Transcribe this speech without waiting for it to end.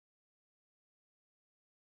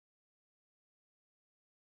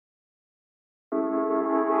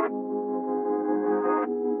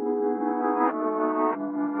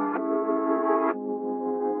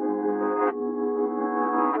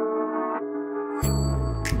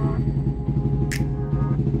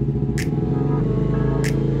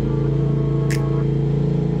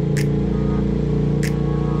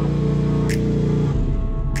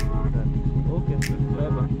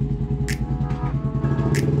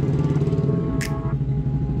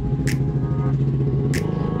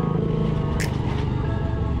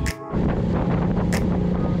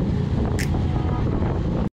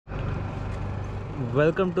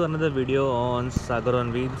Welcome to another video on Sagar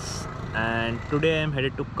on Wheels, and today I am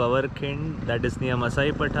headed to Kavarkhind, that is near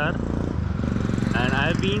Masai Pathar. And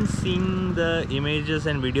I've been seeing the images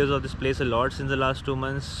and videos of this place a lot since the last 2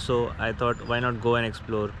 months, so I thought why not go and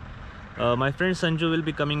explore. My friend Sanju will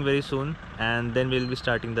be coming very soon, and then we'll be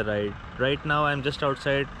starting the ride. Right now I'm just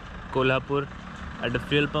outside Kolhapur at the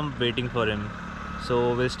fuel pump waiting for him, so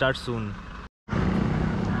we'll start soon.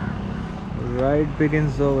 Ride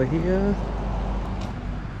begins over here.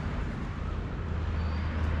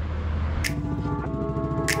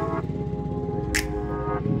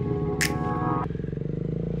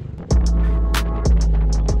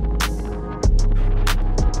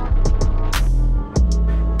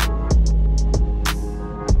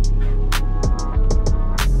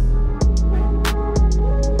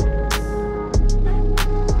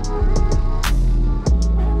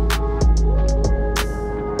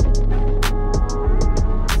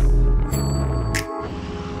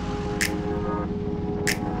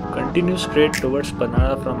 Continue straight towards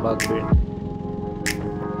Panhala from Waghbed.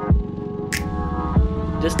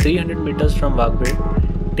 Just 300 meters from Waghbed,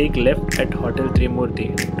 take left at Hotel Trimurti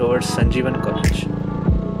towards Sanjeevan College.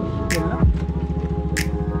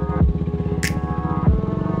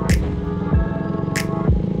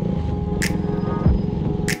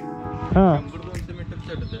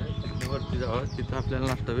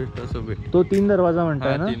 तो 3 दरवाजा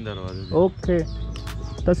म्हणताय ना? 3 दरवाजे. Okay,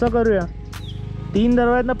 तसं करूया. 3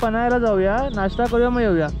 दरवाज्यातनं पन्हाळ्याला जाऊया, नाश्ता करूया, मग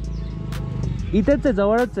येऊया. इथेच आहे,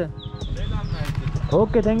 जवळच आहे.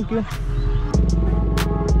 Okay, thank you.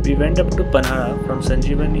 We went up to Panhala from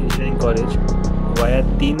Sanjeevan Engineering College via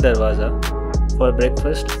 3 Darwaza for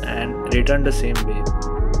breakfast and returned the same way.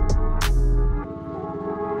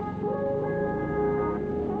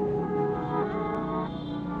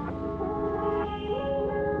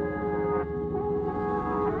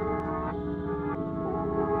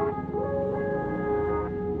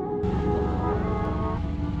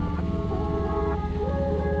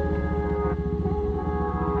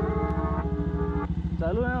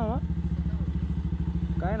 चालू आहे ना?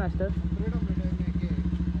 काय नाश्ता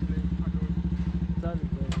चालू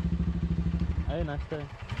आहे? नाश्ता आहे.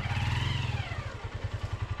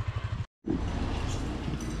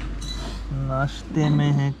 नाश्ते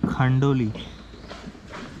में है खांडोली.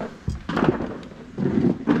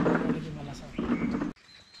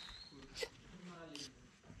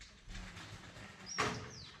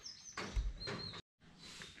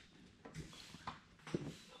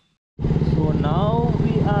 So now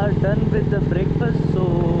we are done with the breakfast, so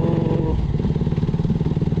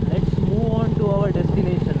let's move on to our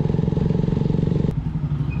destination.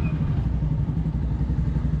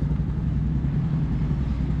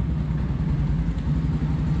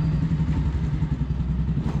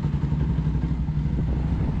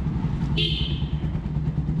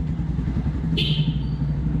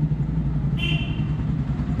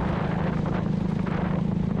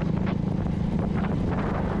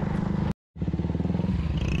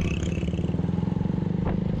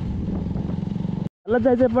 मला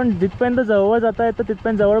जायचं पण जिथपर्यंत जवळ जाता येतं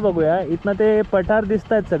तिथपर्यंत जवळ बघूया. इथनं ते पठार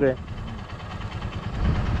दिसत आहेत सगळे.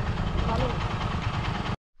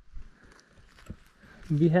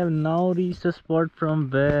 We have now reached a spot from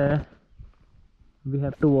where we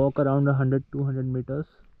have to walk around 100-200 meters.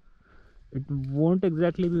 It won't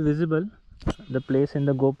exactly be visible, the place in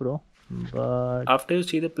the GoPro, but after you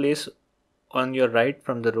see the place on your right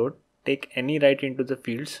from the road, take any right into the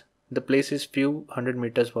fields. The place is few 100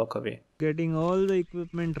 meters walk away. Getting all the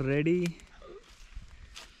equipment ready.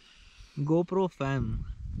 GoPro fam.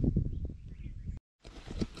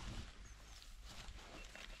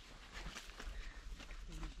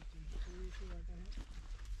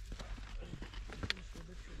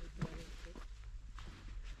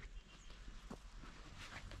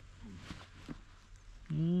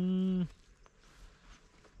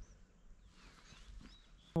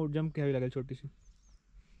 Jump घ्यावी लागेल छोटीशी.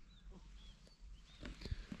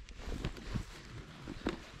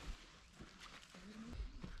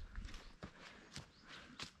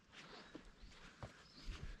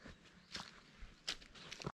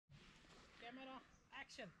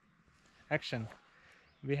 Action.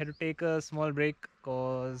 We had to take a small break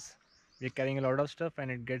because we're carrying a lot of stuff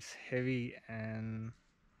and it gets heavy, and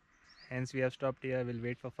hence we have stopped here. We'll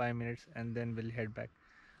wait for 5 minutes and then we'll head back.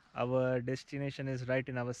 Our destination is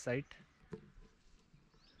right in our sight,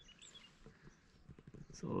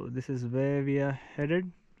 so this is where we are headed.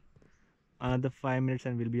 Another 5 minutes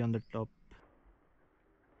and we'll be on the top.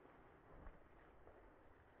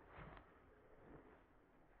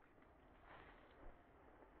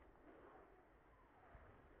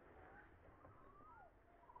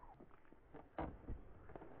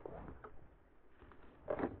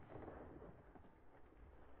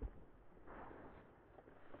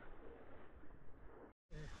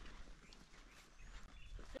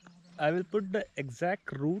 I will put the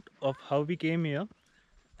exact route of how we came here,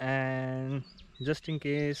 and just in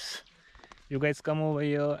case you guys come over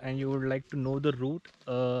here and you would like to know the route,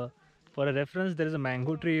 for a reference, there is a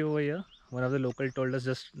mango tree over here. One of the local told us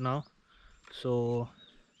just now. So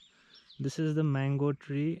this is the mango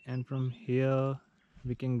tree, and from here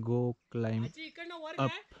we can go climb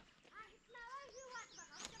up.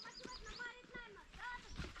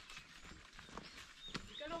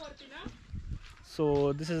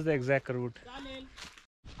 So this is the exact route.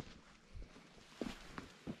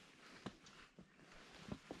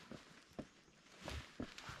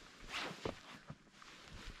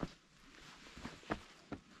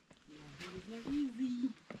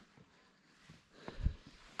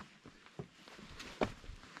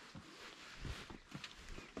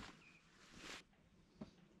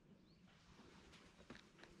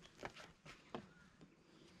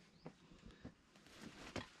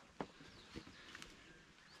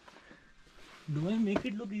 Do I make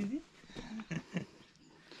it look easy?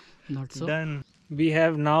 Not so. Done. We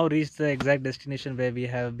have now reached the exact destination where we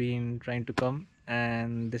have been trying to come,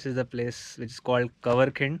 and this is the place which is called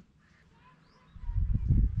Kavarkhind.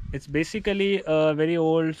 It's basically a very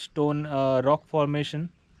old stone rock formation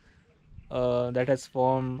that has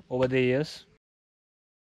formed over the years.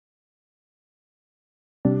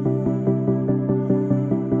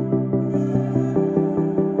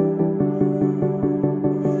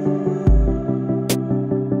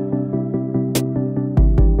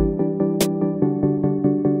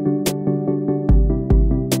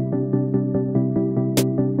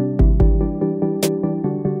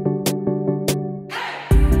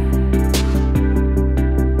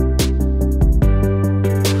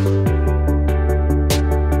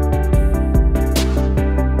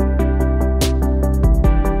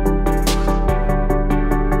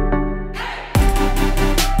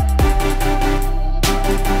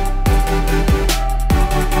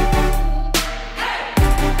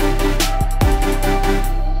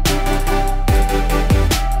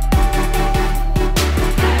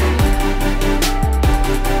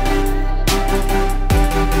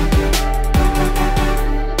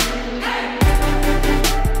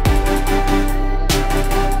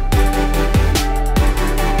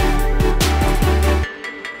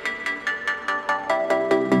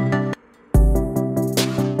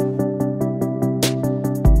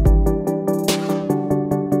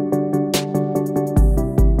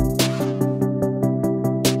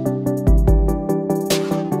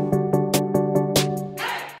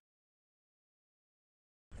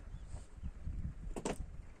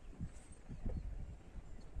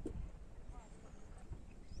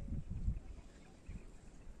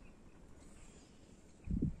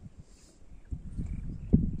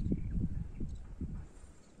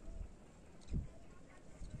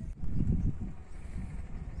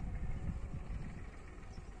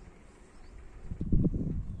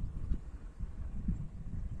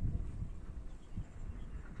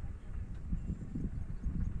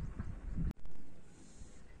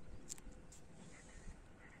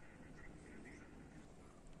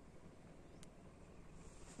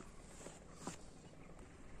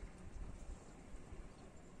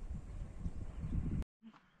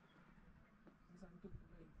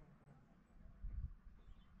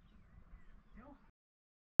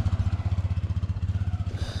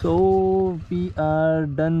 So we are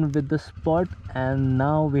done with the spot, and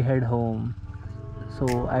now we head home.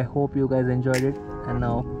 So I hope you guys enjoyed it, and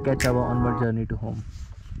now catch our onward journey to home.